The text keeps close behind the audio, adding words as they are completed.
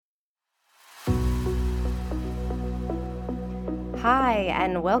Hi,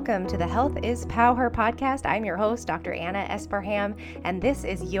 and welcome to the Health is Power podcast. I'm your host, Dr. Anna Esparham, and this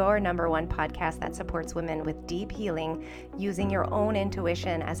is your number one podcast that supports women with deep healing using your own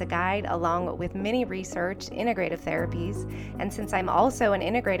intuition as a guide, along with many research, integrative therapies. And since I'm also an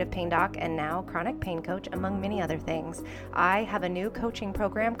integrative pain doc and now chronic pain coach, among many other things, I have a new coaching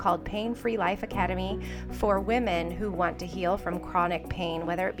program called Pain Free Life Academy for women who want to heal from chronic pain,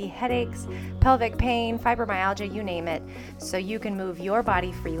 whether it be headaches, pelvic pain, fibromyalgia, you name it, so you can move your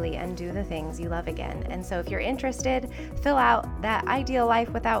body freely and do the things you love again. And so if you're interested, fill out that Ideal Life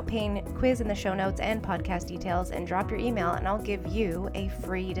Without Pain quiz in the show notes and podcast details and drop your email and I'll give you a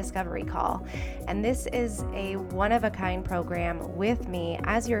free discovery call. And this is a one-of-a-kind program with me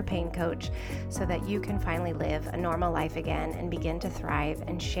as your pain coach so that you can finally live a normal life again and begin to thrive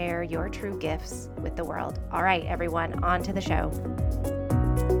and share your true gifts with the world. All right, everyone, on to the show.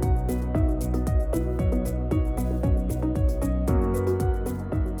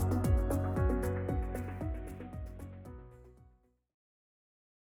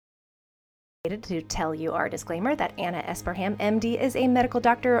 To tell you our disclaimer that Anna Esparham, MD, is a medical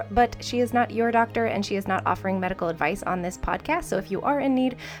doctor, but she is not your doctor and she is not offering medical advice on this podcast. So if you are in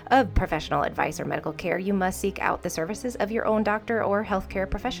need of professional advice or medical care, you must seek out the services of your own doctor or healthcare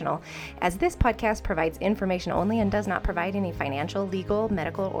professional, as this podcast provides information only and does not provide any financial, legal,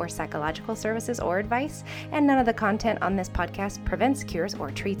 medical, or psychological services or advice. And none of the content on this podcast prevents, cures,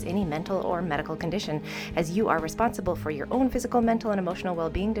 or treats any mental or medical condition, as you are responsible for your own physical, mental, and emotional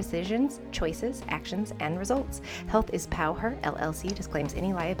well-being decisions, choices, actions, and results. Health is Power, LLC disclaims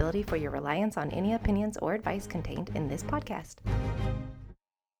any liability for your reliance on any opinions or advice contained in this podcast.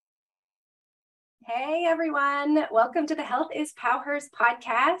 Hey everyone, welcome to the Health is Power's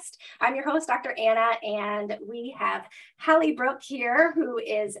podcast. I'm your host, Dr. Anna, and we have Hally Brooke here, who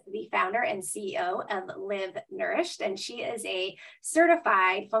is the founder and CEO of Live Nourished, and she is a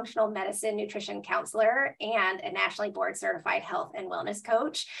certified functional medicine nutrition counselor and a nationally board certified health and wellness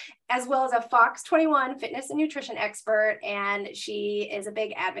coach, as well as a Fox 21 fitness and nutrition expert. And she is a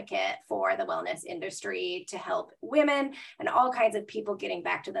big advocate for the wellness industry to help women and all kinds of people getting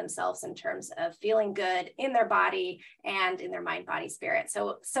back to themselves in terms of feeling good in their body and in their mind, body, spirit.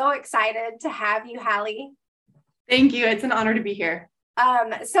 So excited to have you, Hally. Thank you. It's an honor to be here.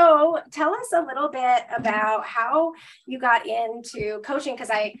 So tell us a little bit about how you got into coaching, because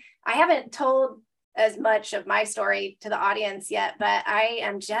I haven't told as much of my story to the audience yet, but I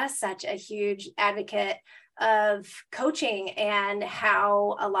am just such a huge advocate of coaching and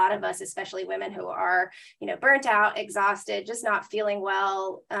how a lot of us, especially women who are, burnt out, exhausted, just not feeling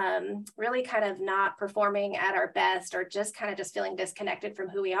well, really kind of not performing at our best, or just kind of just feeling disconnected from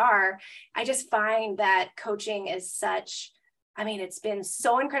who we are. I just find that coaching is it's been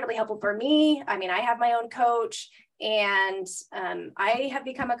so incredibly helpful for me. I have my own coach, and I have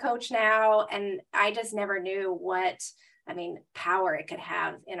become a coach now, and I just never knew what, power it could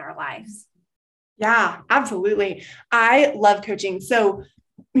have in our lives. Yeah, absolutely. I love coaching. So,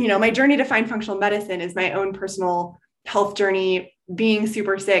 my journey to find functional medicine is my own personal health journey, being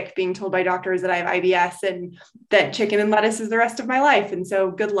super sick, being told by doctors that I have IBS and that chicken and lettuce is the rest of my life. And so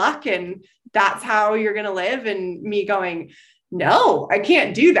good luck. And that's how you're going to live. And me going, no, I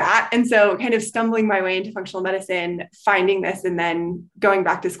can't do that. And so kind of stumbling my way into functional medicine, finding this, and then going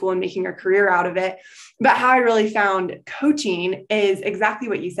back to school and making a career out of it. But how I really found coaching is exactly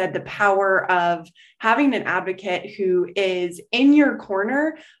what you said, the power of having an advocate who is in your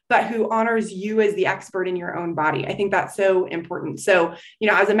corner, but who honors you as the expert in your own body. I think that's so important. So,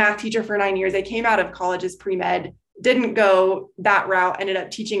 as a math teacher for 9 years, I came out of college as pre-med, didn't go that route, ended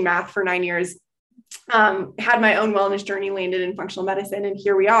up teaching math for 9 years. Had my own wellness journey, landed in functional medicine, and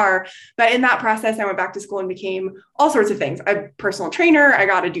here we are. But in that process, I went back to school and became all sorts of things. I'm a personal trainer. I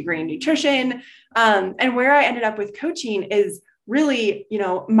got a degree in nutrition. And where I ended up with coaching is really,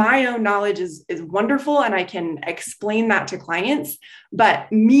 my own knowledge is wonderful, and I can explain that to clients.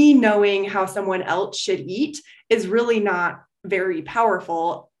 But me knowing how someone else should eat is really not very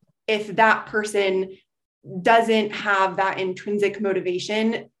powerful if that person doesn't have that intrinsic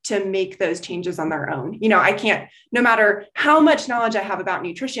motivation to make those changes on their own. I can't, no matter how much knowledge I have about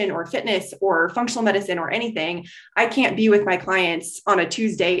nutrition or fitness or functional medicine or anything, I can't be with my clients on a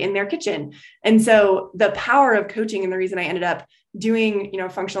Tuesday in their kitchen. And so the power of coaching, and the reason I ended up doing,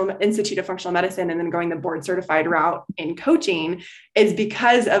 Functional Institute of Functional Medicine and then going the board certified route in coaching, is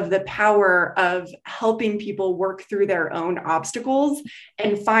because of the power of helping people work through their own obstacles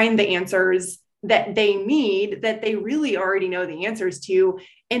and find the answers that they need, that they really already know the answers to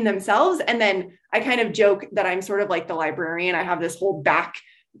in themselves. And then I kind of joke that I'm sort of like the librarian. I have this whole back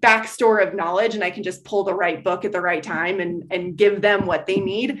backstore of knowledge, and I can just pull the right book at the right time and give them what they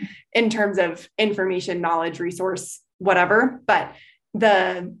need in terms of information, knowledge, resource, whatever. But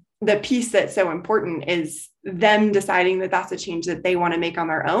the piece that's so important is them deciding that that's a change that they want to make on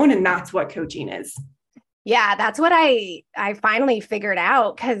their own. And that's what coaching is. Yeah, that's what I finally figured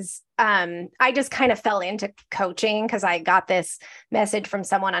out, because I just kind of fell into coaching because I got this message from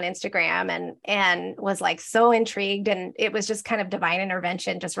someone on Instagram and was like so intrigued, and it was just kind of divine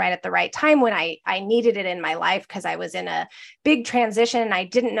intervention just right at the right time when I needed it in my life, because I was in a big transition and I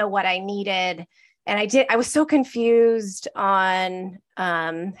didn't know what I needed. And I was so confused on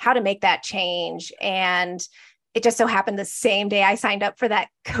how to make that change. And it just so happened the same day I signed up for that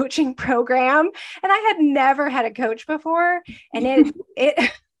coaching program, and I had never had a coach before. And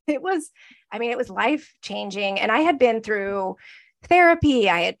it was life changing. And I had been through therapy.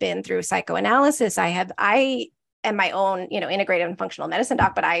 I had been through psychoanalysis. I am my own, integrative and functional medicine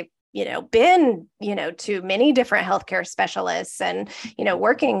doc, but I been, to many different healthcare specialists and,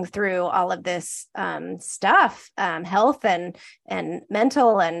 working through all of this stuff, health and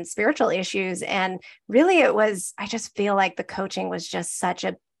mental and spiritual issues. And really I just feel like the coaching was just such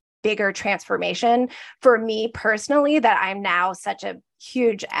a bigger transformation for me personally, that I'm now such a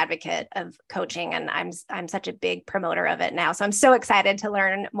huge advocate of coaching, and I'm such a big promoter of it now. So I'm so excited to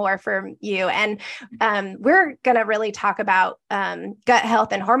learn more from you. And we're going to really talk about gut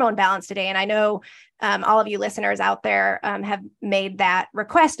health and hormone balance today. And I know all of you listeners out there have made that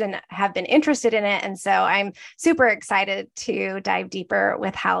request and have been interested in it. And so I'm super excited to dive deeper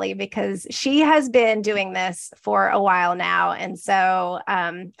with Hally, because she has been doing this for a while now. And so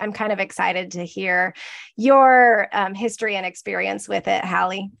I'm kind of excited to hear your history and experience with it,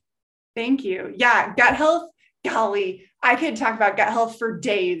 Hally. Thank you. Yeah, gut health. Golly, I could talk about gut health for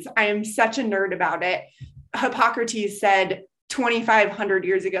days. I am such a nerd about it. Hippocrates said 2,500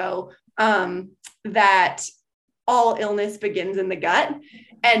 years ago that all illness begins in the gut.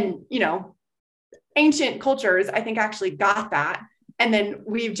 And, ancient cultures, I think, actually got that. And then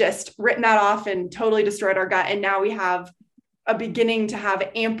we've just written that off and totally destroyed our gut. And now we have a beginning to have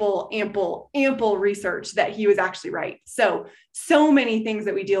ample research that he was actually right. So many things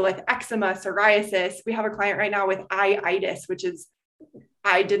that we deal with: eczema, psoriasis. We have a client right now with itis, which is,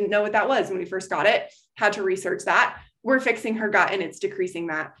 I didn't know what that was when we first got it, had to research that. We're fixing her gut and it's decreasing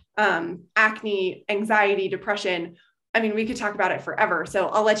that. Acne, anxiety, depression. I mean, we could talk about it forever. So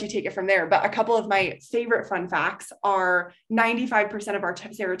I'll let you take it from there. But a couple of my favorite fun facts are 95% of our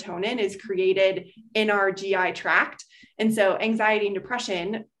serotonin is created in our GI tract. And so anxiety and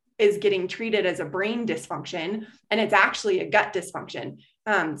depression is getting treated as a brain dysfunction, and it's actually a gut dysfunction.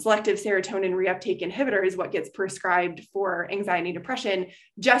 Selective serotonin reuptake inhibitor is what gets prescribed for anxiety and depression,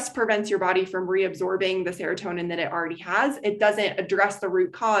 just prevents your body from reabsorbing the serotonin that it already has. It doesn't address the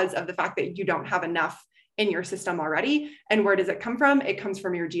root cause of the fact that you don't have enough in your system already. And where does it come from? It comes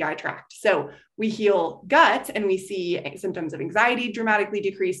from your GI tract. So we heal gut and we see symptoms of anxiety dramatically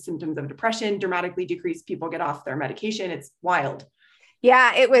decrease, symptoms of depression dramatically decrease. People get off their medication. It's wild.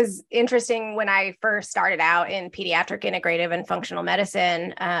 Yeah, it was interesting when I first started out in pediatric integrative and functional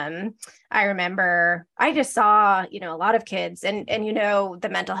medicine. I remember I just saw, a lot of kids, and the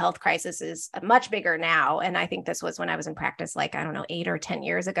mental health crisis is much bigger now. And I think this was when I was in practice, 8 or 10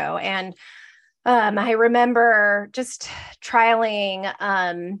 years ago. And I remember just trialing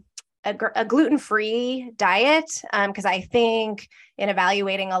a gluten-free diet, because I think in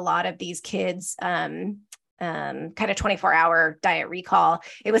evaluating a lot of these kids, kind of 24-hour diet recall,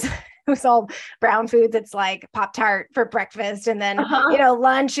 it was all brown foods. It's like Pop-Tart for breakfast. And then,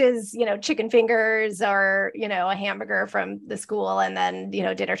 lunch is, chicken fingers or, a hamburger from the school. And then,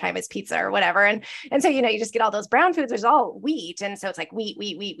 dinner time is pizza or whatever. And so, you just get all those brown foods. There's all wheat. And so it's like wheat,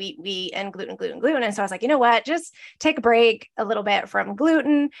 and gluten. And so I was like, you know what, just take a break a little bit from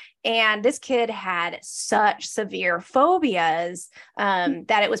gluten. And this kid had such severe phobias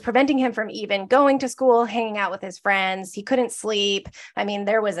that it was preventing him from even going to school, hanging out with his friends. He couldn't sleep. I mean,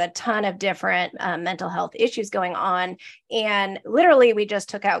 there was a ton of different mental health issues going on. And literally, we just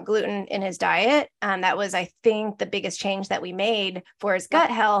took out gluten in his diet. That was, I think, the biggest change that we made for his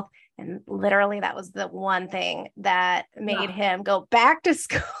gut health. And literally, that was the one thing that made him go back to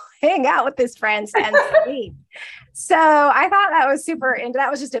school, hang out with his friends, and sleep. So I thought that was super, and that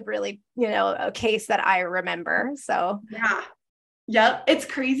was just a really, a case that I remember. So yeah. Yep. It's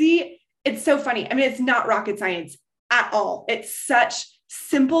crazy. It's so funny. I mean, it's not rocket science at all. It's such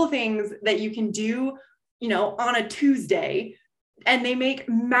simple things that you can do, on a Tuesday, and they make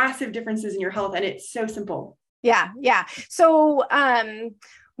massive differences in your health. And it's so simple. Yeah. Yeah. So,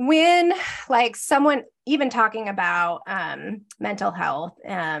 When like someone, even talking about mental health,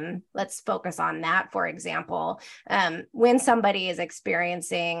 let's focus on that, for example. When somebody is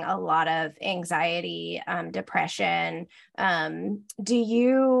experiencing a lot of anxiety, depression, do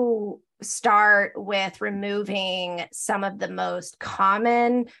you start with removing some of the most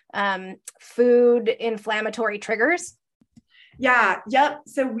common food inflammatory triggers? Yeah. Yep.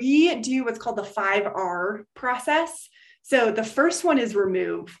 So we do what's called the 5R process. So the first one is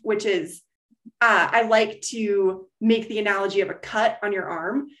remove, which is, I like to make the analogy of a cut on your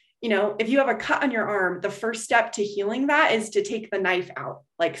arm. You know, if you have a cut on your arm, the first step to healing that is to take the knife out,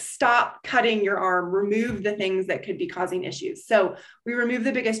 like stop cutting your arm, remove the things that could be causing issues. So we remove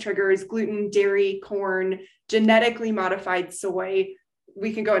the biggest triggers: gluten, dairy, corn, genetically modified soy.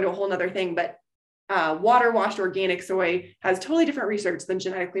 We can go into a whole nother thing, but water washed organic soy has totally different research than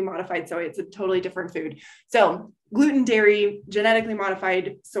genetically modified soy. It's a totally different food. So gluten, dairy, genetically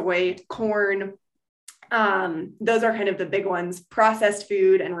modified soy, corn, those are kind of the big ones. Processed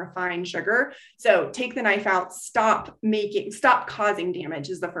food and refined sugar. So take the knife out, stop causing damage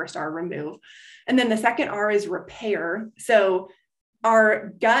is the first R, remove. And then the second R is repair. So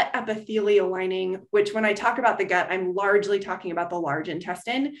our gut epithelial lining, which when I talk about the gut, I'm largely talking about the large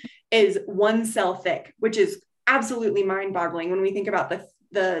intestine, is 1 cell thick, which is absolutely mind-boggling when we think about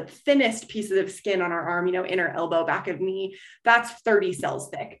the thinnest pieces of skin on our arm, you know, inner elbow, back of knee, that's 30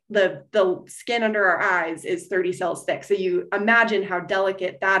 cells thick. The skin under our eyes is 30 cells thick. So you imagine how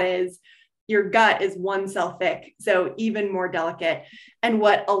delicate that is. Your gut is 1 cell thick, so even more delicate. And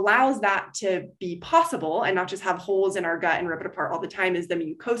what allows that to be possible and not just have holes in our gut and rip it apart all the time is the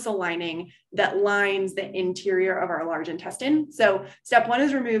mucosal lining that lines the interior of our large intestine. So step 1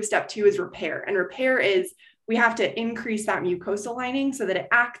 is remove, step 2 is repair. And repair is we have to increase that mucosal lining so that it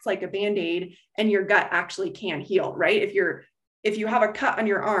acts like a Band-Aid and your gut actually can heal, right? If you have a cut on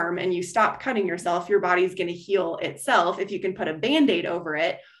your arm and you stop cutting yourself, your body's going to heal itself. If you can put a Band-Aid over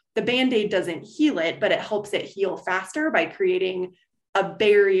it, the Band-Aid doesn't heal it, but it helps it heal faster by creating a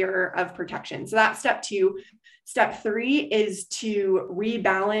barrier of protection. So that's step 2. Step 3 is to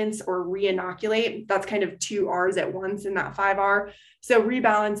rebalance or re-inoculate. That's kind of 2 R's at once in that 5R. So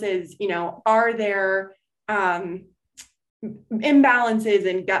rebalance is, you know, are there imbalances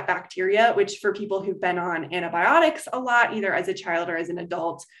in gut bacteria, which for people who've been on antibiotics a lot, either as a child or as an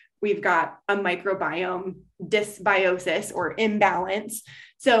adult, we've got a microbiome dysbiosis or imbalance.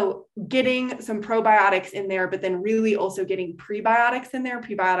 So getting some probiotics in there, but then really also getting prebiotics in there.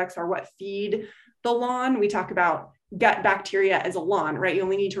 Prebiotics are what feed the lawn. We talk about gut bacteria as a lawn, right? You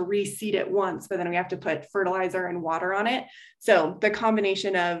only need to reseed it once, but then we have to put fertilizer and water on it. So the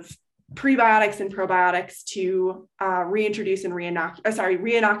combination of prebiotics and probiotics to reintroduce and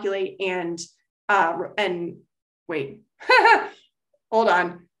reinoculate and wait, hold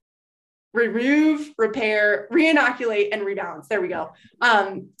on. Remove, repair, reinoculate, and rebalance. There we go.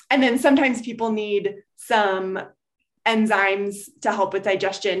 And then sometimes people need some enzymes to help with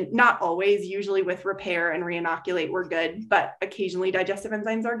digestion. Not always, usually with repair and reinoculate, we're good, but occasionally digestive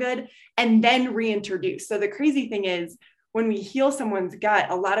enzymes are good. And then reintroduce. So the crazy thing is when we heal someone's gut,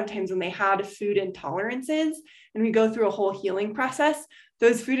 a lot of times when they had food intolerances and we go through a whole healing process,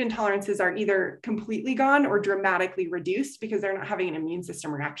 those food intolerances are either completely gone or dramatically reduced because they're not having an immune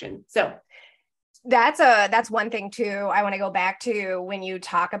system reaction. So that's one thing too. I want to go back to when you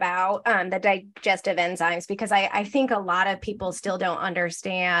talk about the digestive enzymes, because I think a lot of people still don't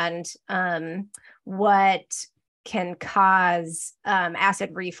understand what can cause acid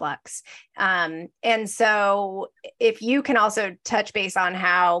reflux. And so if you can also touch base on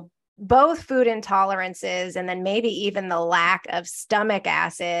how both food intolerances and then maybe even the lack of stomach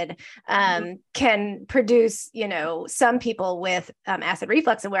acid can produce, you know, some people with acid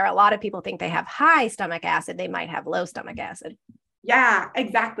reflux, and where a lot of people think they have high stomach acid, they might have low stomach acid. Yeah,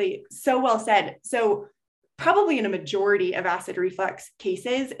 exactly. So well said. So probably in a majority of acid reflux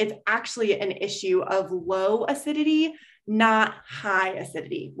cases, it's actually an issue of low acidity, not high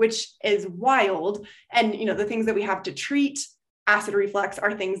acidity, which is wild. And, you know, the things that we have to treat acid reflux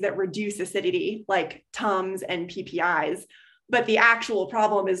are things that reduce acidity, like Tums and PPIs, but the actual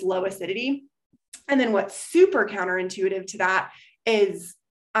problem is low acidity. And then what's super counterintuitive to that is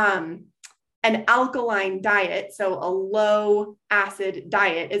an alkaline diet. So a low acid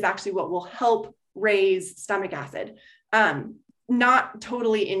diet is actually what will help raise stomach acid. Not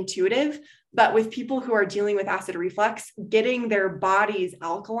totally intuitive, but with people who are dealing with acid reflux, getting their bodies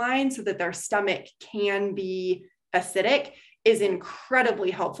alkaline so that their stomach can be acidic is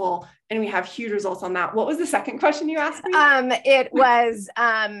incredibly helpful. And we have huge results on that. What was the second question you asked me? It was,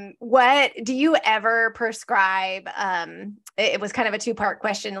 what do you ever prescribe? It was kind of a 2-part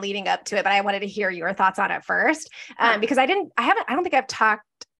question leading up to it, but I wanted to hear your thoughts on it first. Because I don't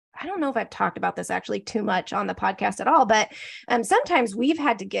know if I've talked about this actually too much on the podcast at all, but sometimes we've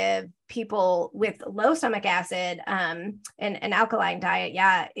had to give people with low stomach acid and an alkaline diet.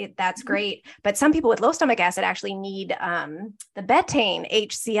 Yeah, that's great. But some people with low stomach acid actually need the betaine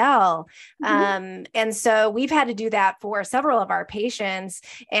HCl. And so we've had to do that for several of our patients.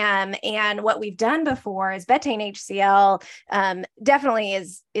 And what we've done before is betaine HCl definitely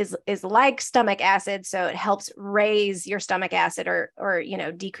is like stomach acid. So it helps raise your stomach acid or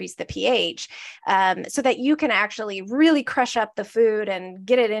decrease the pH so that you can actually really crush up the food and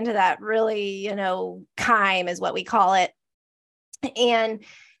get it into that really, chyme is what we call it. And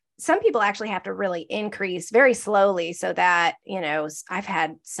some people actually have to really increase very slowly so that, I've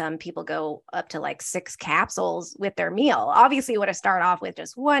had some people go up to like 6 capsules with their meal. Obviously, you want to start off with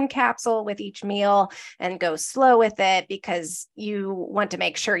just 1 capsule with each meal and go slow with it because you want to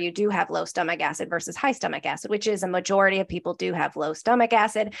make sure you do have low stomach acid versus high stomach acid, which is a majority of people do have low stomach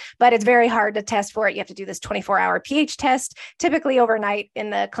acid, but it's very hard to test for it. You have to do this 24-hour pH test, typically overnight in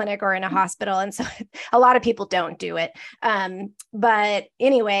the clinic or in a hospital. And so a lot of people don't do it. But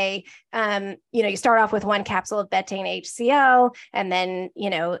anyway, you start off with 1 capsule of betaine HCl. And then,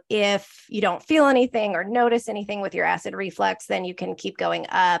 if you don't feel anything or notice anything with your acid reflux, then you can keep going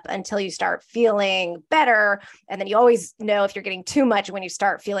up until you start feeling better. And then you always know if you're getting too much when you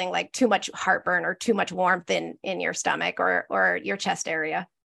start feeling like too much heartburn or too much warmth in your stomach or your chest area.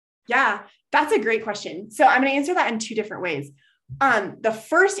 Yeah, that's a great question. So I'm going to answer that in 2 different ways. The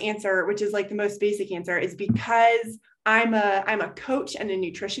first answer, which is like the most basic answer, is because I'm a coach and a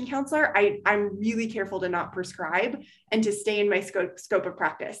nutrition counselor. I'm really careful to not prescribe and to stay in my scope of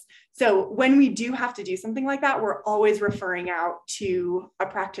practice. So when we do have to do something like that, we're always referring out to a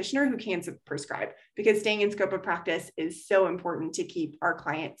practitioner who can prescribe, because staying in scope of practice is so important to keep our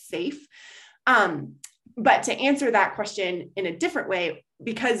clients safe. But to answer that question in a different way,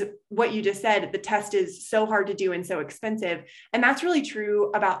 because what you just said, the test is so hard to do and so expensive. And that's really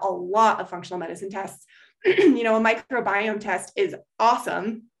true about a lot of functional medicine tests. A microbiome test is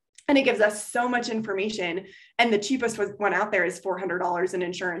awesome and it gives us so much information. And the cheapest one out there is $400 and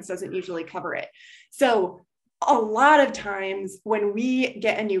insurance doesn't usually cover it. So a lot of times when we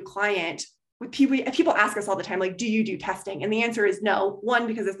get a new client, people ask us all the time, like, do you do testing? And the answer is no. 1,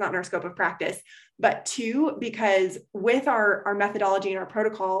 because it's not in our scope of practice, but 2, because with our methodology and our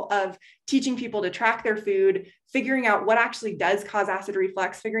protocol of teaching people to track their food, figuring out what actually does cause acid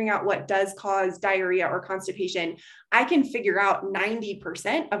reflux, figuring out what does cause diarrhea or constipation, I can figure out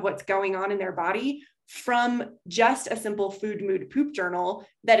 90% of what's going on in their body from just a simple food, mood, poop journal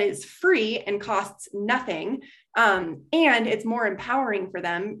that is free and costs nothing. And it's more empowering for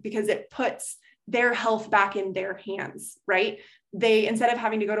them because it puts their health back in their hands, right? They, instead of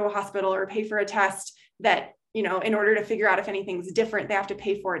having to go to a hospital or pay for a test that, in order to figure out if anything's different, they have to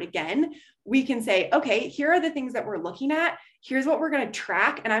pay for it again. We can say, okay, here are the things that we're looking at. Here's what we're going to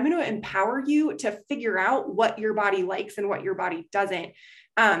track. And I'm going to empower you to figure out what your body likes and what your body doesn't.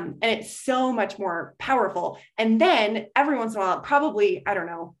 And it's so much more powerful. And then every once in a while, probably, I don't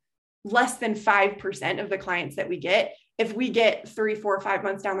know, less than 5% of the clients that we get, if we get 3, 4, 5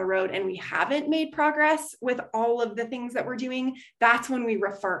 months down the road and we haven't made progress with all of the things that we're doing, that's when we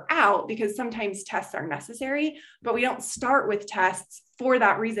refer out, because sometimes tests are necessary, but we don't start with tests for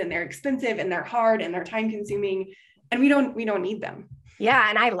that reason. They're expensive and they're hard and they're time consuming, and we don't need them. Yeah.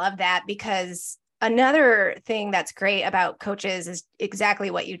 And I love that, because another thing that's great about coaches is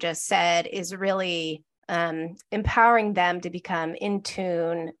exactly what you just said, is really empowering them to become in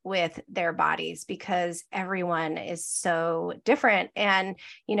tune with their bodies, because everyone is so different. And,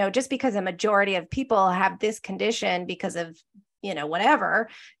 just because a majority of people have this condition because of, whatever,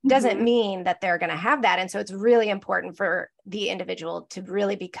 doesn't mean that they're going to have that. And so it's really important for the individual to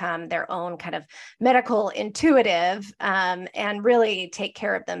really become their own kind of medical intuitive, and really take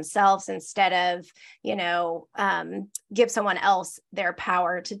care of themselves instead of, give someone else their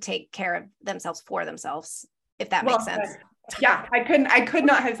power to take care of themselves for themselves, if that makes sense. Yeah, I could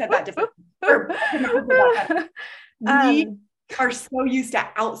not have said that differently. We are so used to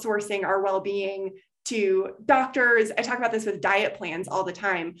outsourcing our well-being to doctors. I talk about this with diet plans all the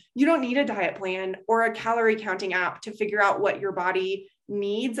time. You don't need a diet plan or a calorie counting app to figure out what your body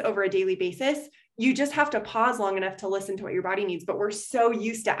needs over a daily basis. You just have to pause long enough to listen to what your body needs. But we're so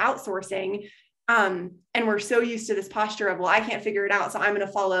used to outsourcing And we're so used to this posture of, well, I can't figure it out, so I'm going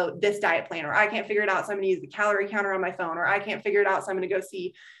to follow this diet plan, or I can't figure it out, so I'm going to use the calorie counter on my phone, or I can't figure it out, so I'm going to go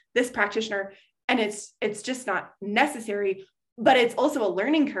see this practitioner. And it's just not necessary, but it's also a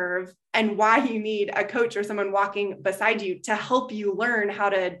learning curve, and why you need a coach or someone walking beside you to help you learn how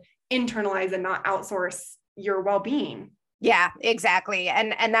to internalize and not outsource your well-being. Yeah, exactly.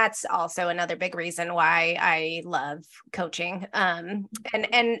 And that's also another big reason why I love coaching. And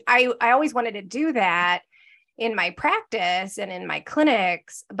I always wanted to do that in my practice and in my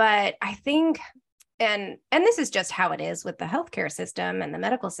clinics, but I think, and this is just how it is with the healthcare system and the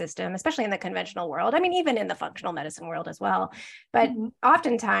medical system, especially in the conventional world. I mean, even in the functional medicine world as well. But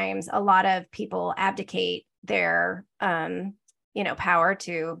oftentimes a lot of people abdicate their, power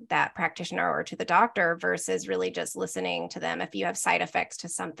to that practitioner or to the doctor versus really just listening to them. If you have side effects to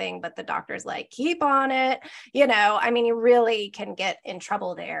something, but the doctor's like, keep on it, I mean, you really can get in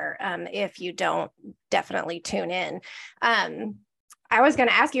trouble there if you don't definitely tune in. I was going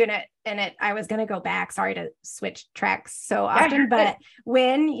to ask you, I was going to go back, sorry to switch tracks so often, but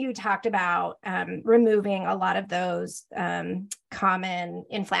when you talked about removing a lot of those common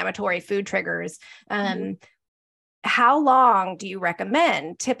inflammatory food triggers, how long do you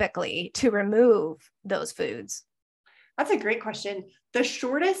recommend typically to remove those foods? That's a great question. The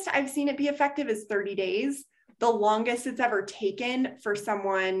shortest I've seen it be effective is 30 days. The longest it's ever taken for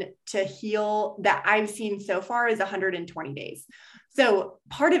someone to heal that I've seen so far is 120 days. So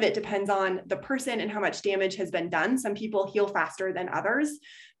part of it depends on the person and how much damage has been done. Some people heal faster than others,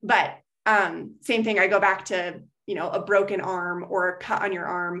 but same thing. I go back to, a broken arm or a cut on your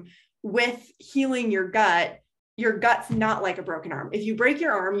arm. With healing your gut's not like a broken arm. If you break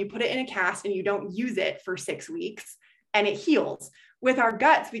your arm, you put it in a cast and you don't use it for 6 weeks and it heals. With our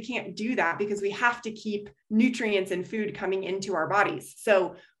guts, we can't do that because we have to keep nutrients and food coming into our bodies.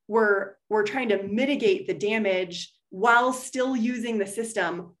 So we're trying to mitigate the damage while still using the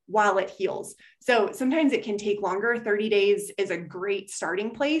system while it heals. So sometimes it can take longer. 30 days is a great starting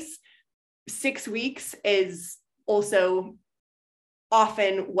place. 6 weeks is also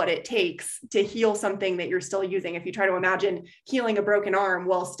often what it takes to heal something that you're still using. If you try to imagine healing a broken arm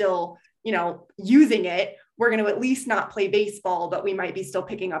while still, using it, we're going to at least not play baseball, but we might be still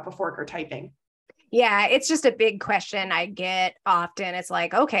picking up a fork or typing. Yeah, it's just a big question I get often. It's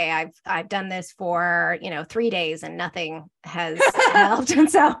like, okay, I've done this for, 3 days and nothing has helped. And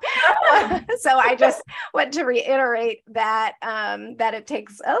so I just want to reiterate that, that it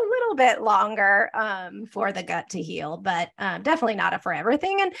takes a little bit longer, for the gut to heal, but, definitely not a forever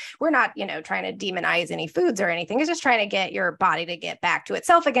thing. And we're not, trying to demonize any foods or anything. It's just trying to get your body to get back to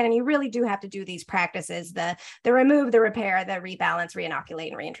itself again. And you really do have to do these practices, the remove, the repair, the rebalance, reinoculate,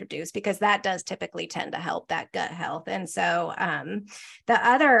 and reintroduce, because that does typically tend to help that gut health. And so the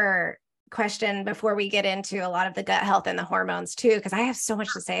other question before we get into a lot of the gut health and the hormones too, because I have so much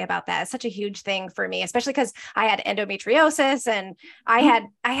to say about that. It's such a huge thing for me, especially because I had endometriosis and I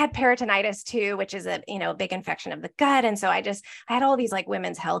had peritonitis too, which is a big infection of the gut. And so I had all these like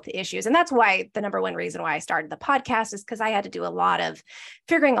women's health issues. And that's why the number one reason why I started the podcast is because I had to do a lot of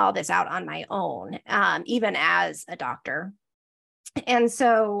figuring all this out on my own, even as a doctor. And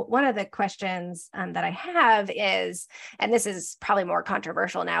so one of the questions that I have is, and this is probably more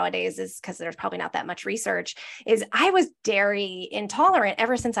controversial nowadays, is because there's probably not that much research, is I was dairy intolerant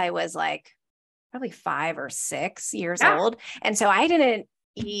ever since I was like probably 5 or 6 years old. And so I didn't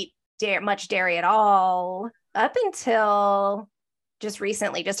eat much dairy at all up until just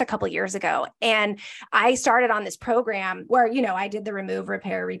recently, just a couple of years ago. And I started on this program where, I did the remove,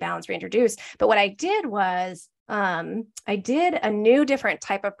 repair, rebalance, reintroduce. But what I did was I did a new different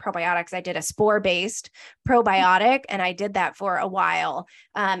type of probiotics. I did a spore-based probiotic, and I did that for a while.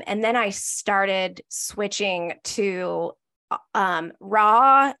 And then I started switching to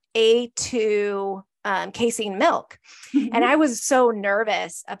raw A2 casein milk. And I was so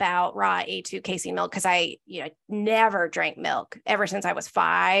nervous about raw A2 casein milk because I, never drank milk ever since I was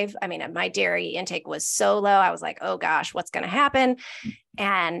 5. I mean, my dairy intake was so low. I was like, oh gosh, what's going to happen?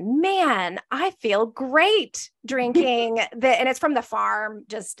 And man, I feel great drinking and it's from the farm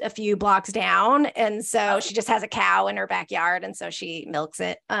just a few blocks down. And so she just has a cow in her backyard. And so she milks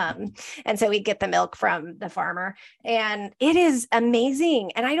it. And so we get the milk from the farmer and it is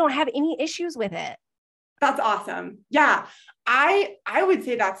amazing. And I don't have any issues with it. That's awesome. Yeah. I would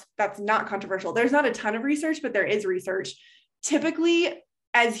say that's not controversial. There's not a ton of research, but there is research. Typically,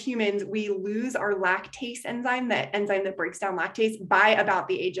 as humans, we lose our lactase enzyme, that enzyme that breaks down lactase, by about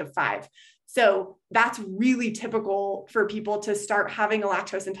the age of 5. So that's really typical for people to start having a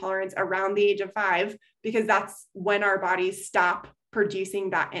lactose intolerance around the age of 5, because that's when our bodies stop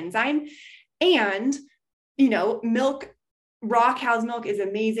producing that enzyme. And, milk, raw cow's milk is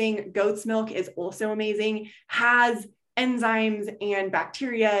amazing. Goat's milk is also amazing, has enzymes and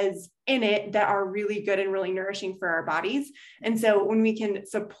bacteria in it that are really good and really nourishing for our bodies. And so when we can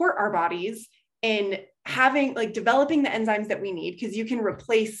support our bodies in having developing the enzymes that we need, because you can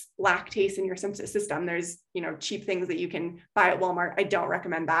replace lactase in your system. There's, cheap things that you can buy at Walmart. I don't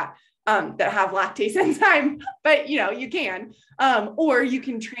recommend that have lactase enzyme, but you can, or you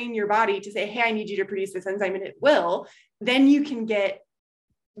can train your body to say, hey, I need you to produce this enzyme, and it will. Then you can get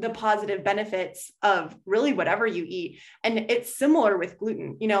the positive benefits of really whatever you eat. And it's similar with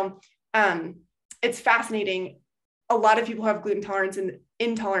gluten. It's fascinating. A lot of people have gluten tolerance and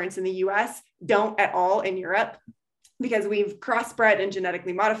intolerance in the US, don't at all in Europe, because we've crossbred and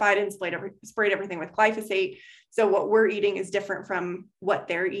genetically modified and sprayed everything with glyphosate. So what we're eating is different from what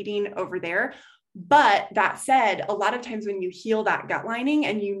they're eating over there. But that said, a lot of times when you heal that gut lining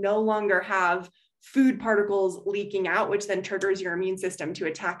and you no longer have food particles leaking out, which then triggers your immune system to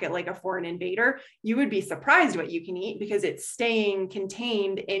attack it like a foreign invader, you would be surprised what you can eat, because it's staying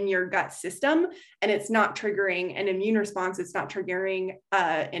contained in your gut system and it's not triggering an immune response. It's not triggering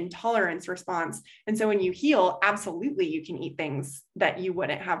intolerance response. And so when you heal, absolutely, you can eat things that you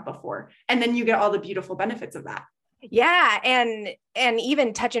wouldn't have before. And then you get all the beautiful benefits of that. Yeah. And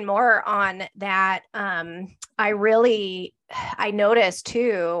even touching more on that, I notice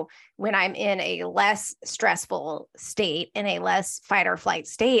too, when I'm in a less stressful state, in a less fight or flight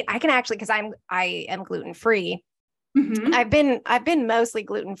state, I can actually, because I am gluten-free. Mm-hmm. I've been mostly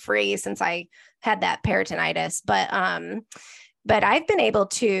gluten-free since I had that peritonitis, but I've been able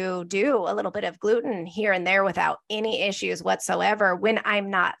to do a little bit of gluten here and there without any issues whatsoever when I'm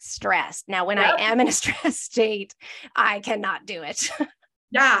not stressed. Now, when I am in a stressed state, I cannot do it.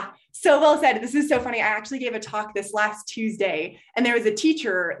 Yeah. So well said. This is so funny. I actually gave a talk this last Tuesday, and there was a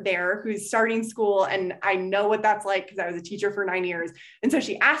teacher there who's starting school. And I know what that's like because I was a teacher for 9 years. And so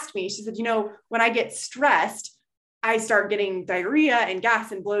she asked me, she said, when I get stressed, I start getting diarrhea and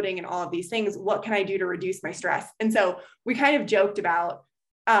gas and bloating and all of these things. What can I do to reduce my stress? And so we kind of joked about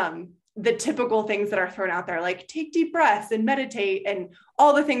the typical things that are thrown out there, like take deep breaths and meditate and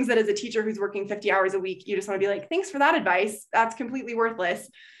all the things that as a teacher who's working 50 hours a week, you just want to be like, thanks for that advice. That's completely worthless.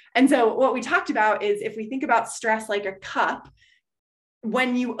 And so what we talked about is if we think about stress like a cup,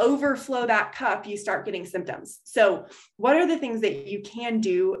 when you overflow that cup, you start getting symptoms. So what are the things that you can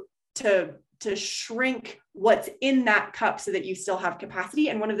do to shrink what's in that cup so that you still have capacity?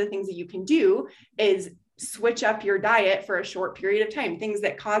 And one of the things that you can do is switch up your diet for a short period of time. Things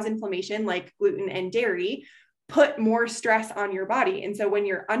that cause inflammation like gluten and dairy put more stress on your body. And so when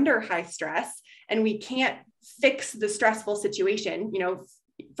you're under high stress and we can't fix the stressful situation,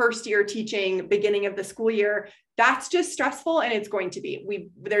 first year teaching, beginning of the school year, that's just stressful, and it's going to be.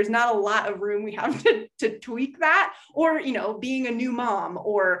 There's not a lot of room we have to tweak that, or being a new mom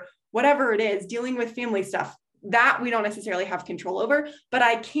or whatever it is, dealing with family stuff, that we don't necessarily have control over, but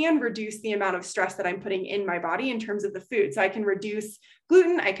I can reduce the amount of stress that I'm putting in my body in terms of the food. So I can reduce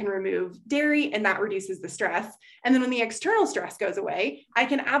gluten, I can remove dairy, and that reduces the stress. And then when the external stress goes away, I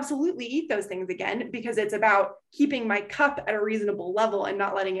can absolutely eat those things again, because it's about keeping my cup at a reasonable level and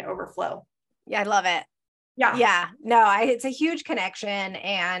not letting it overflow. Yeah, I love it. Yeah. No, it's a huge connection.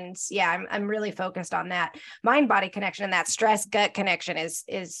 And yeah, I'm really focused on that mind body connection, and that stress gut connection is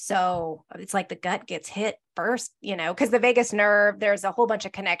so, it's like the gut gets hit first, because the vagus nerve, there's a whole bunch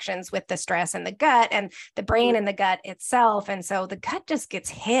of connections with the stress in the gut and the brain and the gut itself. And so the gut just gets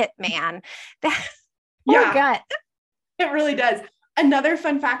hit, man. That poor gut. It really does. Another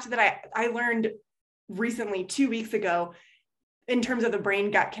fun fact that I learned recently 2 weeks ago in terms of the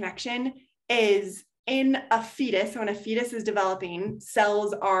brain gut connection is in a fetus. So when a fetus is developing,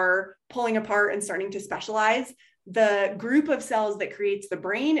 cells are pulling apart and starting to specialize. The group of cells that creates the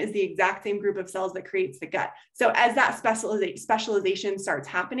brain is the exact same group of cells that creates the gut. So as that specialization starts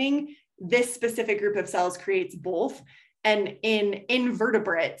happening, this specific group of cells creates both. And in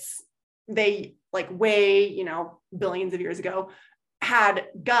invertebrates, they way, billions of years ago, had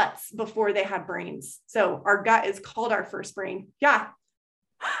guts before they had brains. So our gut is called our first brain. Yeah.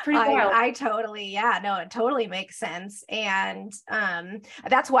 Pretty wild. I totally, it totally makes sense. And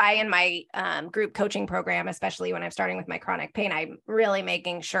that's why in my group coaching program, especially when I'm starting with my chronic pain, I'm really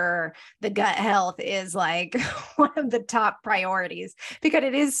making sure the gut health is like one of the top priorities, because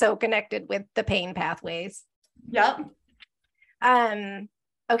it is so connected with the pain pathways. Yep.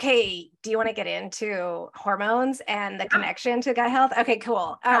 Okay. Do you want to get into hormones and the connection to gut health? Okay,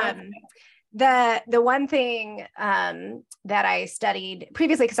 cool. The one thing that I studied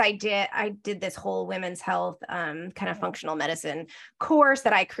previously, because I did this whole women's health kind of functional medicine course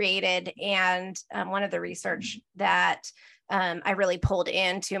that I created, and one of the research that I really pulled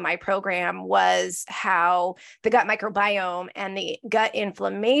into my program was how the gut microbiome and the gut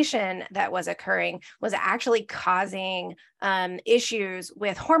inflammation that was occurring was actually causing issues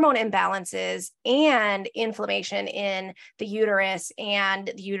with hormone imbalances and inflammation in the uterus and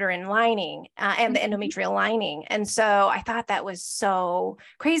the uterine lining and the endometrial lining. And so I thought that was so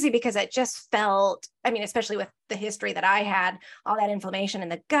crazy, because it just felt, I mean, especially with the history that I had, all that inflammation in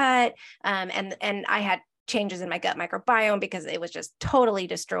the gut, and I had changes in my gut microbiome because it was just totally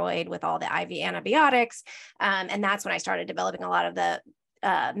destroyed with all the IV antibiotics. And that's when I started developing a lot of the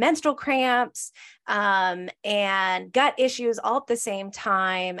menstrual cramps and gut issues all at the same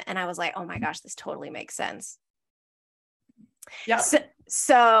time. And I was like, oh my gosh, this totally makes sense. Yeah.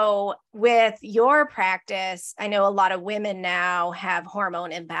 So with your practice, I know a lot of women now have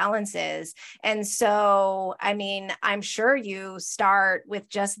hormone imbalances. And so, I mean, I'm sure you start with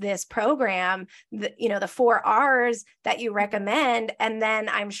just this program, the 4 R's that you recommend. And then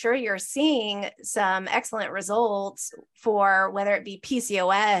I'm sure you're seeing some excellent results for whether it be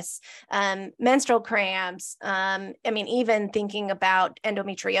PCOS, menstrual cramps. I mean, even thinking about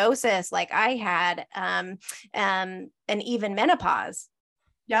endometriosis, like I had, and even menopause.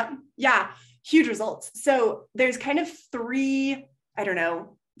 Yep. Yeah. Huge results. So there's kind of 3, I don't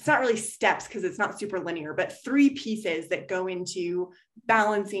know, it's not really steps because it's not super linear, but 3 pieces that go into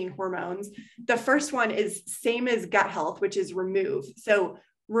balancing hormones. The first one is same as gut health, which is remove. So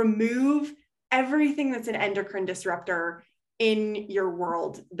remove everything that's an endocrine disruptor in your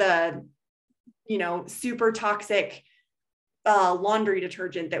world. The, super toxic laundry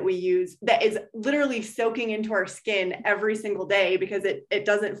detergent that we use that is literally soaking into our skin every single day because it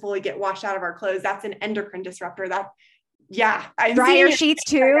doesn't fully get washed out of our clothes. That's an endocrine disruptor. Dryer sheets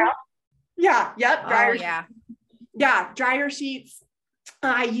too. Yeah. Yep. Dryer. Oh, yeah. Yeah. Dryer sheets.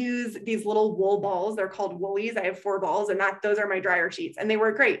 I use these little wool balls. They're called Woolies. I have 4 balls, and those are my dryer sheets, and they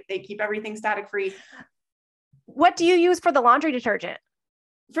work great. They keep everything static free. What do you use for the laundry detergent?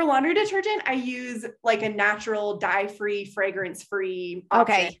 For laundry detergent, I use like a natural dye-free, fragrance-free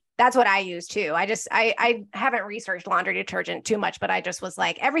option. Okay. That's what I use too. I haven't researched laundry detergent too much, but I just was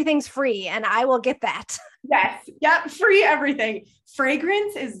like, everything's free and I will get that. Yes. Yep. Free everything.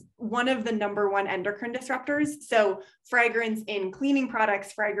 Fragrance is one of the number 1 endocrine disruptors. So fragrance in cleaning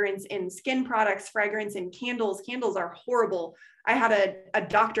products, fragrance in skin products, fragrance in candles. Candles are horrible. I had a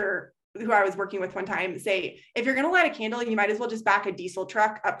doctor who I was working with one time say, if you're going to light a candle, you might as well just back a diesel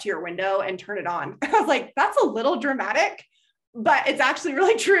truck up to your window and turn it on. I was like, that's a little dramatic, but it's actually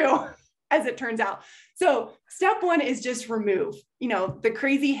really true, as it turns out. So step 1 is just remove, the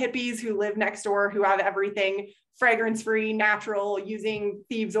crazy hippies who live next door, who have everything fragrance-free, natural, using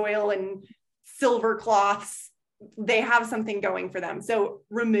thieves oil and silver cloths. They have something going for them. So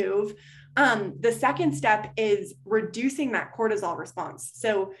remove. The second step is reducing that cortisol response.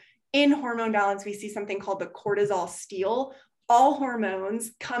 So in hormone balance, we see something called the cortisol steal. All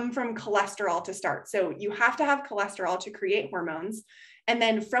hormones come from cholesterol to start. So you have to have cholesterol to create hormones. And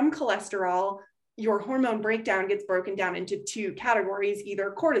then from cholesterol, your hormone breakdown gets broken down into 2 categories,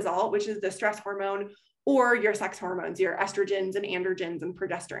 either cortisol, which is the stress hormone, or your sex hormones, your estrogens and androgens and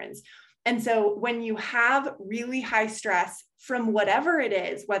progesterones. And so when you have really high stress from whatever it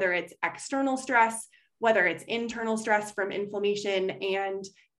is, whether it's external stress, whether it's internal stress from inflammation and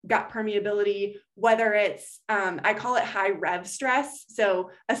gut permeability, whether it's, I call it high rev stress.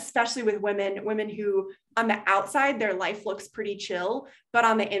 So especially with women who on the outside, their life looks pretty chill, but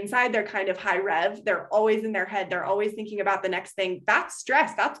on the inside, they're kind of high rev. They're always in their head. They're always thinking about the next thing. That's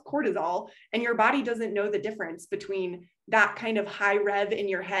stress. That's cortisol. And your body doesn't know the difference between that kind of high rev in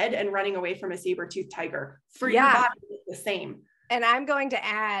your head and running away from a saber-toothed tiger. For your body, it's the same. And I'm going to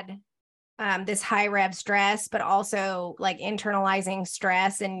add this high rev stress, but also like internalizing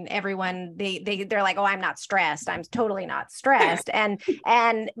stress, and everyone, they're like, oh, I'm not stressed. I'm totally not stressed.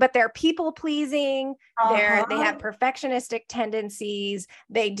 But they're people pleasing. They have perfectionistic tendencies.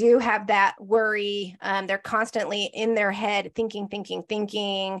 They do have that worry. They're constantly in their head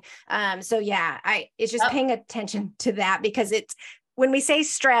thinking. So yeah, it's just paying attention to that, because when we say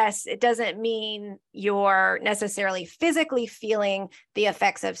stress, it doesn't mean you're necessarily physically feeling the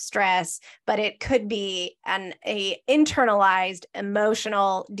effects of stress, but it could be a internalized,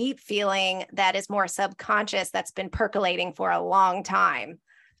 emotional, deep feeling that is more subconscious, that's been percolating for a long time.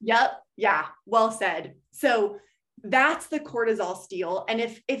 Yep. Yeah. Well said. So that's the cortisol steal. And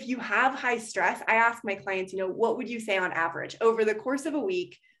if you have high stress, I ask my clients, what would you say on average over the course of a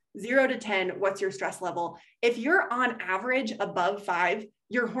week, 0 to 10, what's your stress level? If you're on average above 5,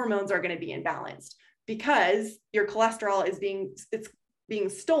 your hormones are going to be imbalanced because your cholesterol is being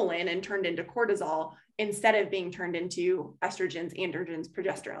stolen and turned into cortisol instead of being turned into estrogens, androgens,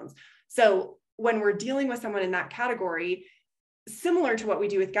 progesterones. So when we're dealing with someone in that category, similar to what we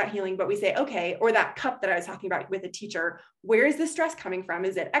do with gut healing, but we say, okay, or that cup that I was talking about with a teacher, where is the stress coming from?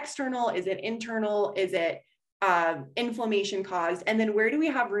 Is it external? Is it internal? Is it inflammation caused? And then where do we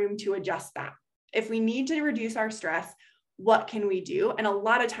have room to adjust that? If we need to reduce our stress, what can we do? And a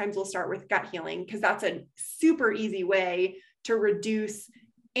lot of times we'll start with gut healing because that's a super easy way to reduce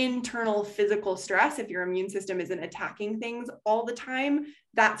internal physical stress. If your immune system isn't attacking things all the time,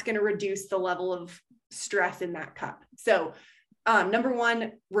 that's going to reduce the level of stress in that cup. So number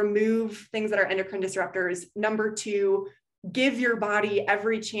one, remove things that are endocrine disruptors. Number two, give your body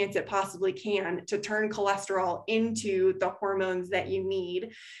every chance it possibly can to turn cholesterol into the hormones that you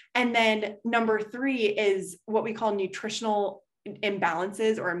need. And then number three is what we call nutritional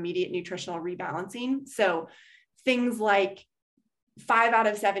imbalances or immediate nutritional rebalancing. So things like 5 out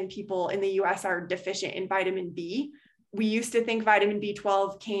of 7 people in the US are deficient in vitamin B. We used to think vitamin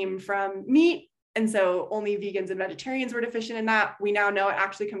B12 came from meat, and so only vegans and vegetarians were deficient in that. We now know it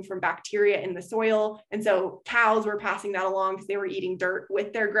actually comes from bacteria in the soil. And so cows were passing that along because they were eating dirt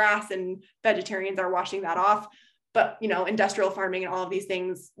with their grass, and vegetarians are washing that off. But, industrial farming and all of these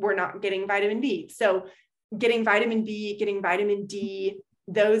things, we're not getting vitamin B. So getting vitamin B, getting vitamin D,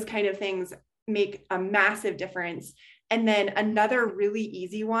 those kind of things make a massive difference. And then another really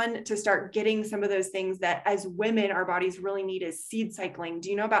easy one to start getting some of those things that as women, our bodies really need is seed cycling. Do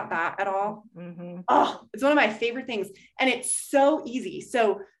you know about that at all? Mm-hmm. Oh, it's one of my favorite things. And it's so easy.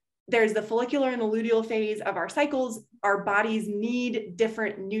 So there's the follicular and the luteal phase of our cycles. Our bodies need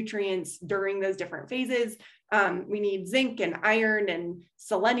different nutrients during those different phases. We need zinc and iron and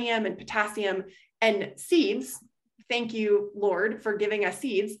selenium and potassium, and seeds. Thank you, Lord, for giving us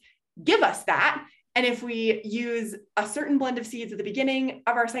seeds. Give us that. And if we use a certain blend of seeds at the beginning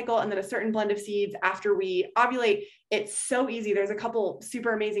of our cycle and then a certain blend of seeds after we ovulate, it's so easy. There's a couple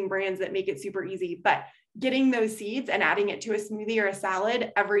super amazing brands that make it super easy, but getting those seeds and adding it to a smoothie or a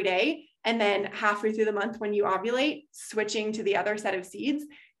salad every day, and then halfway through the month when you ovulate, switching to the other set of seeds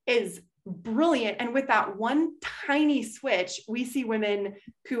is brilliant. And with that one tiny switch, we see women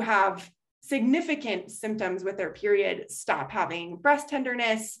who have significant symptoms with their period stop having breast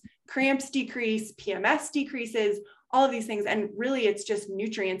tenderness, cramps decrease, PMS decreases, all of these things. And really it's just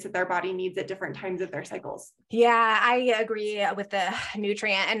nutrients that their body needs at different times of their cycles. Yeah, I agree with the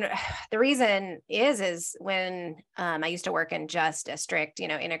nutrient. And the reason is when I used to work in just a strict,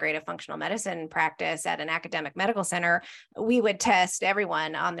 integrative functional medicine practice at an academic medical center, we would test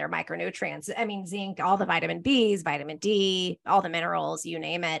everyone on their micronutrients. I mean, zinc, all the vitamin Bs, vitamin D, all the minerals, you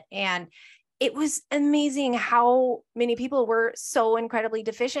name it. And it was amazing how many people were so incredibly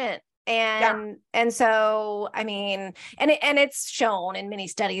deficient. And so, I mean, and it's shown in many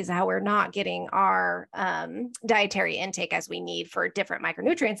studies how we're not getting our dietary intake as we need for different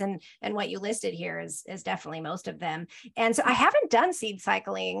micronutrients. And what you listed here is definitely most of them. And so I haven't done seed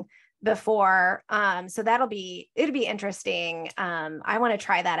cycling before. So it'll be interesting. I want to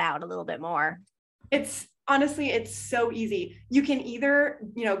try that out a little bit more. Honestly, it's so easy. You can either,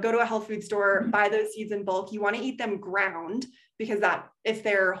 go to a health food store, buy those seeds in bulk. You want to eat them ground because if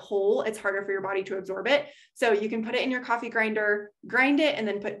they're whole, it's harder for your body to absorb it. So you can put it in your coffee grinder, grind it, and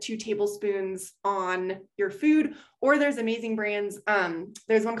then put 2 tablespoons on your food. Or there's amazing brands.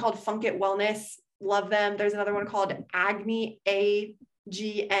 There's one called Funk It Wellness. Love them. There's another one called Agni,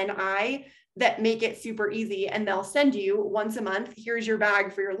 AGNI, that make it super easy. And they'll send you once a month, here's your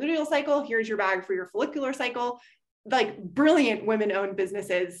bag for your luteal cycle, here's your bag for your follicular cycle. Like brilliant women-owned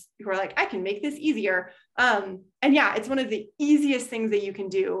businesses who are like, I can make this easier. And yeah, it's one of the easiest things that you can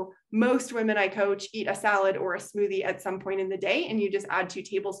do. Most women I coach eat a salad or a smoothie at some point in the day, and you just add 2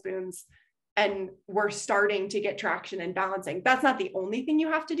 tablespoons and we're starting to get traction and balancing. That's not the only thing you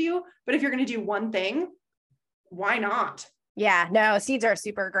have to do, but if you're going to do one thing, why not? Yeah, no, seeds are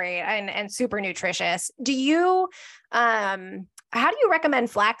super great and super nutritious. Do you, how do you recommend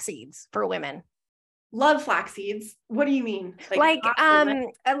flax seeds for women? Love flax seeds. What do you mean?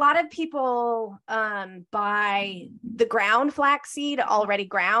 A lot of people buy the ground flax seed already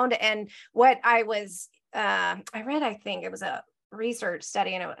ground. And what I read, I think it was a research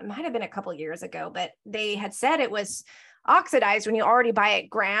study, and it might've been a couple years ago, but they had said it was oxidized when you already buy it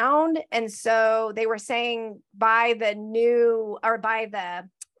ground. And so they were saying buy the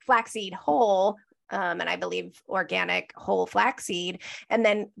flaxseed whole, and I believe organic whole flaxseed, and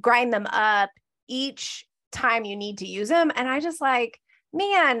then grind them up each time you need to use them. And I just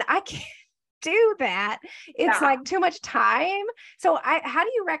man, I can't do that. It's like too much time. So how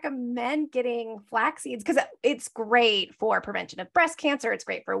do you recommend getting flax seeds? Because it's great for prevention of breast cancer. It's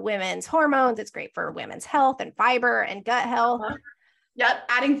great for women's hormones. It's great for women's health and fiber and gut health. Yep.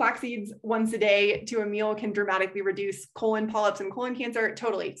 Adding flax seeds once a day to a meal can dramatically reduce colon polyps and colon cancer.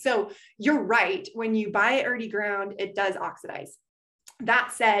 Totally. So you're right. When you buy it already ground, it does oxidize.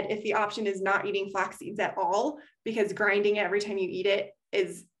 That said, if the option is not eating flax seeds at all, because grinding it every time you eat it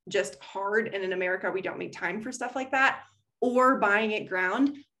is just hard. And in America, we don't make time for stuff like that, or buying it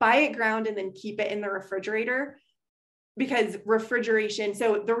ground, buy it ground and then keep it in the refrigerator, because refrigeration.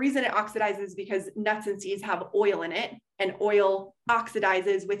 So the reason it oxidizes is because nuts and seeds have oil in it, and oil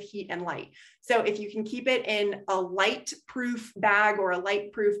oxidizes with heat and light. So if you can keep it in a light proof bag or a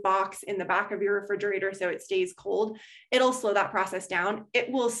light proof box in the back of your refrigerator, so it stays cold, it'll slow that process down.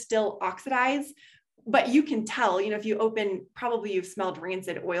 It will still oxidize, but you can tell, if you open, probably you've smelled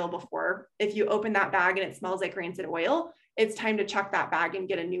rancid oil before. If you open that bag and it smells like rancid oil, it's time to chuck that bag and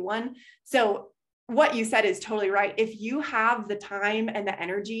get a new one. So what you said is totally right. If you have the time and the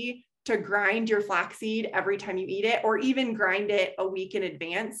energy to grind your flaxseed every time you eat it, or even grind it a week in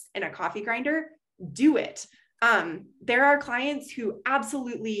advance in a coffee grinder, do it. There are clients who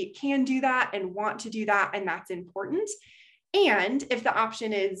absolutely can do that and want to do that, and that's important. And if the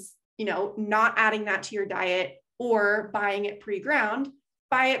option is, not adding that to your diet or buying it pre-ground,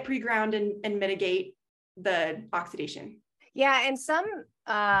 buy it pre-ground and mitigate the oxidation. Yeah. And some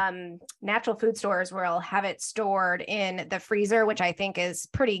natural food stores will have it stored in the freezer, which I think is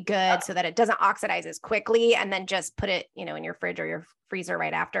pretty good, so that it doesn't oxidize as quickly, and then just put it, in your fridge or your freezer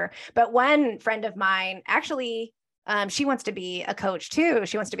right after. But one friend of mine actually, she wants to be a coach too.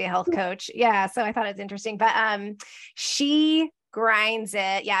 She wants to be a health coach. Yeah. So I thought it was interesting, but she grinds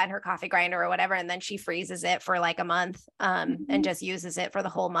it, in her coffee grinder or whatever. And then she freezes it for like a month, and just uses it for the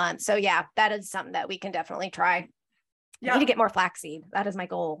whole month. So yeah, that is something that we can definitely try. I need to get more flaxseed. That is my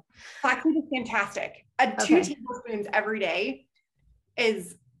goal. Flaxseed is fantastic. 2 tablespoons every day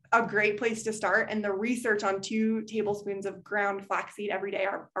is a great place to start. And the research on 2 tablespoons of ground flaxseed every day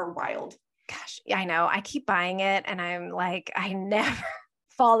are wild. Gosh, I know. I keep buying it and I'm like, I never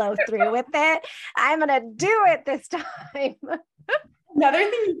follow through with it. I'm going to do it this time. Another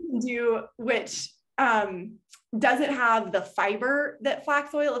thing you can do, which doesn't have the fiber that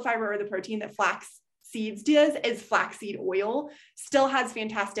flax oil, the fiber or the protein that flax seeds does, is flaxseed oil. Still has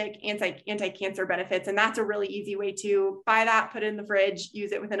fantastic anti-cancer benefits. And that's a really easy way to buy that, put it in the fridge,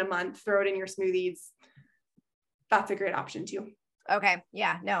 use it within a month, throw it in your smoothies. That's a great option too. Okay.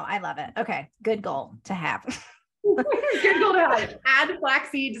 Yeah, no, I love it. Okay. Good goal to have. Good goal to have. Add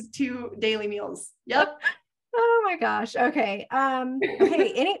flax seeds to daily meals. Yep. Oh my gosh. Okay.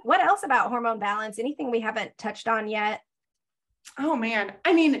 Okay. What else about hormone balance? Anything we haven't touched on yet? Oh man.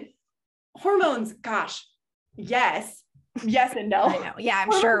 I mean, hormones, gosh, yes and no. I know. Yeah,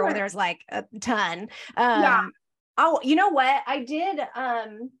 I'm sure there's like a ton. Oh, you know what? I did.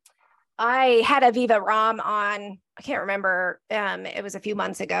 I had Aviva Ram on, I can't remember. It was a few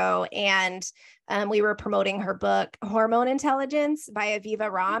months ago, and we were promoting her book, Hormone Intelligence by Aviva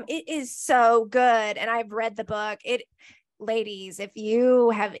Ram. It is so good. And I've read the book. Ladies, if you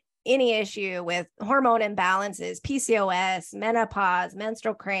have any issue with hormone imbalances, PCOS, menopause,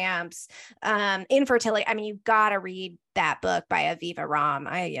 menstrual cramps, infertility, I mean, you've got to read that book by Aviva Ram.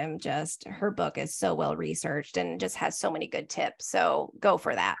 Her book is so well researched and just has so many good tips. So go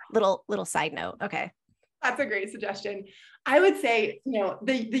for that. Little side note. Okay. That's a great suggestion. I would say,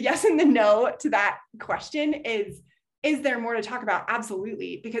 the yes and the no to that question is there more to talk about?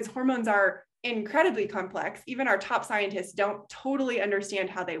 Absolutely. Because hormones are incredibly complex. Even our top scientists don't totally understand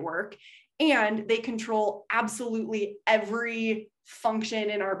how they work, and they control absolutely every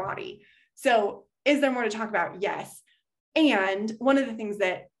function in our body. So is there more to talk about? Yes. And one of the things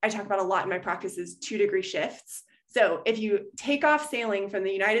that I talk about a lot in my practice is 2-degree shifts. So if you take off sailing from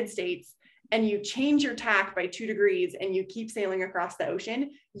the United States and you change your tack by 2 degrees and you keep sailing across the ocean,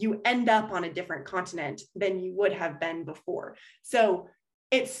 you end up on a different continent than you would have been before. So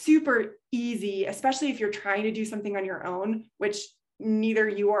it's super easy, especially if you're trying to do something on your own, which neither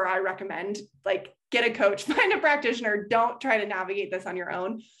you or I recommend. Like, get a coach, find a practitioner. Don't try to navigate this on your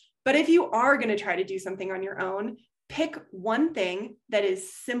own. But if you are going to try to do something on your own, pick one thing that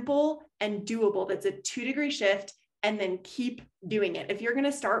is simple and doable, that's a 2-degree shift, and then keep doing it. If you're going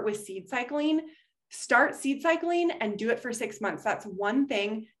to start with seed cycling, start seed cycling and do it for 6 months. That's one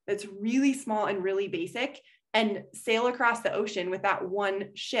thing that's really small and really basic, and sail across the ocean with that one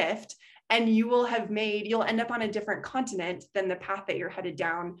shift. And you'll end up on a different continent than the path that you're headed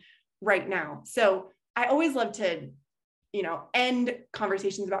down right now. So I always love to end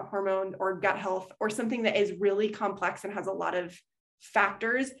conversations about hormone or gut health or something that is really complex and has a lot of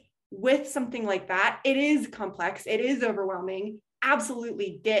factors. With something like that, it is complex, it is overwhelming.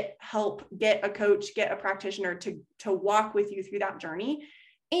 Absolutely get help, get a coach, get a practitioner to walk with you through that journey.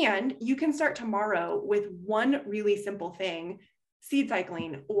 And you can start tomorrow with one really simple thing, seed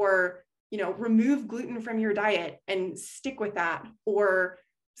cycling, or remove gluten from your diet and stick with that, or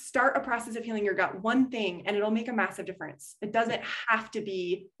start a process of healing your gut, one thing, and it'll make a massive difference. It doesn't have to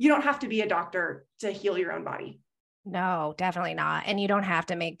be, you don't have to be a doctor to heal your own body. No, definitely not. And you don't have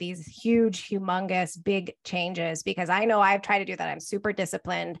to make these huge, humongous, big changes, because I know I've tried to do that. I'm super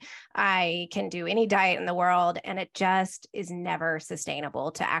disciplined. I can do any diet in the world, and it just is never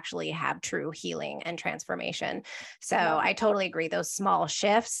sustainable to actually have true healing and transformation. So I totally agree. Those small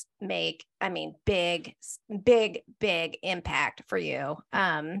shifts make, big, big, big impact for you.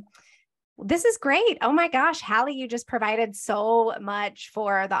 This is great. Oh my gosh, Hally, you just provided so much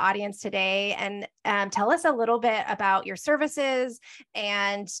for the audience today. And tell us a little bit about your services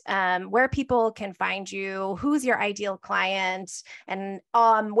and where people can find you, who's your ideal client, and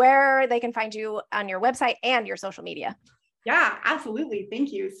where they can find you on your website and your social media. Yeah, absolutely.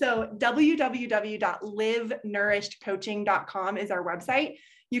 Thank you. So www.livenourished.coaching.com is our website.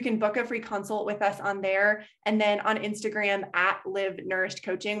 You can book a free consult with us on there. And then on Instagram at Live Nourished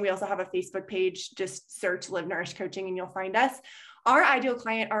Coaching. We also have a Facebook page. Just search Live Nourished Coaching and you'll find us. Our ideal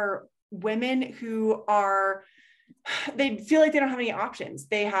client are women who they feel like they don't have any options.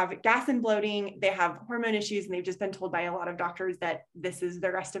 They have gas and bloating, they have hormone issues, and they've just been told by a lot of doctors that this is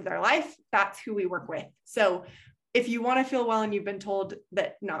the rest of their life. That's who we work with. So if you want to feel well and you've been told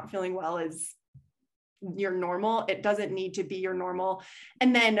that not feeling well is your normal, it doesn't need to be your normal.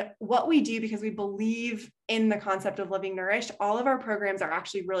 And then what we do, because we believe in the concept of living nourished, all of our programs are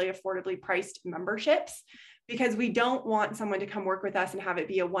actually really affordably priced memberships, because we don't want someone to come work with us and have it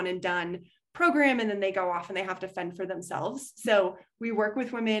be a one and done program and then they go off and they have to fend for themselves. So we work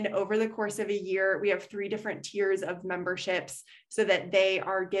with women over the course of a year. We have 3 different tiers of memberships so that they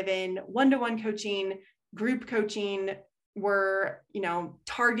are given one-to-one coaching, group coaching. We're,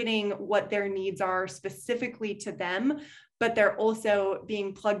 targeting what their needs are specifically to them, but they're also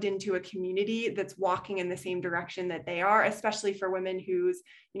being plugged into a community that's walking in the same direction that they are, especially for women whose,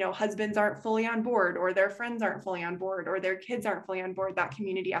 husbands aren't fully on board, or their friends aren't fully on board, or their kids aren't fully on board. That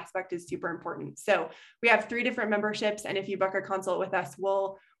community aspect is super important. So we have 3 different memberships. And if you book a consult with us,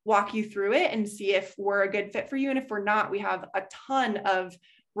 we'll walk you through it and see if we're a good fit for you. And if we're not, we have a ton of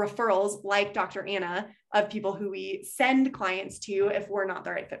referrals, like Dr. Anna, of people who we send clients to if we're not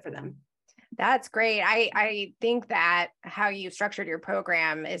the right fit for them. That's great. I think that how you structured your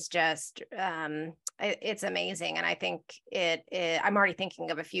program is just, it's amazing. And I think I'm already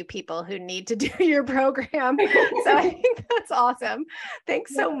thinking of a few people who need to do your program. So I think that's awesome.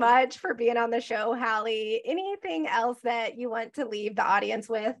 Thanks so much for being on the show, Hally. Anything else that you want to leave the audience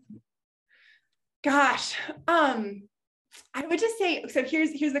with? Gosh, I would just say, so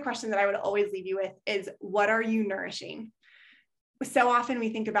here's the question that I would always leave you with is, what are you nourishing? So often we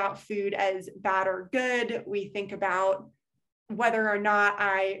think about food as bad or good. We think about whether or not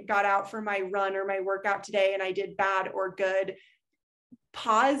I got out for my run or my workout today and I did bad or good.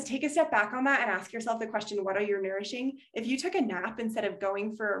 Pause, take a step back on that and ask yourself the question, what are you nourishing? If you took a nap instead of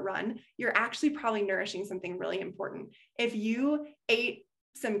going for a run, you're actually probably nourishing something really important. If you ate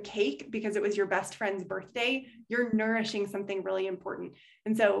some cake because it was your best friend's birthday, you're nourishing something really important.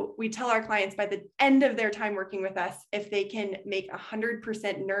 And so we tell our clients by the end of their time working with us, if they can make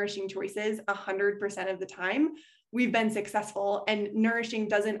 100% nourishing choices 100% of the time, we've been successful. And nourishing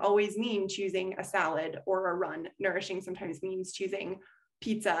doesn't always mean choosing a salad or a run. Nourishing sometimes means choosing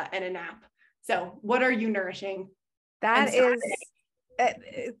pizza and a nap. So what are you nourishing? That is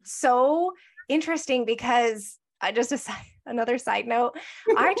so interesting, because another side note,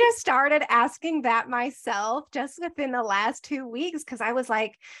 I just started asking that myself just within the last 2 weeks. Cause I was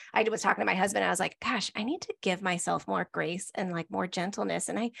talking to my husband, and I was like, gosh, I need to give myself more grace and like more gentleness.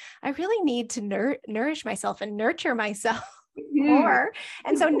 And I really need to nourish myself and nurture myself more.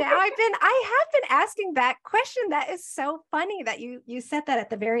 And so now I have been asking that question. That is so funny that you said that at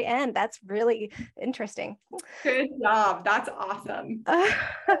the very end. That's really interesting. Good job. That's awesome.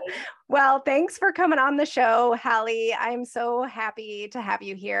 Well, thanks for coming on the show, Hally. I'm so happy to have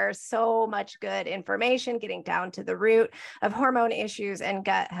you here. So much good information, getting down to the root of hormone issues and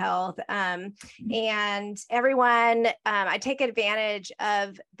gut health. And everyone, I take advantage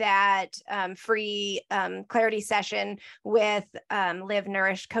of that free clarity session with Live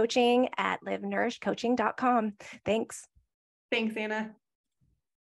Nourished Coaching at livenourishedcoaching.com. Thanks. Thanks, Anna.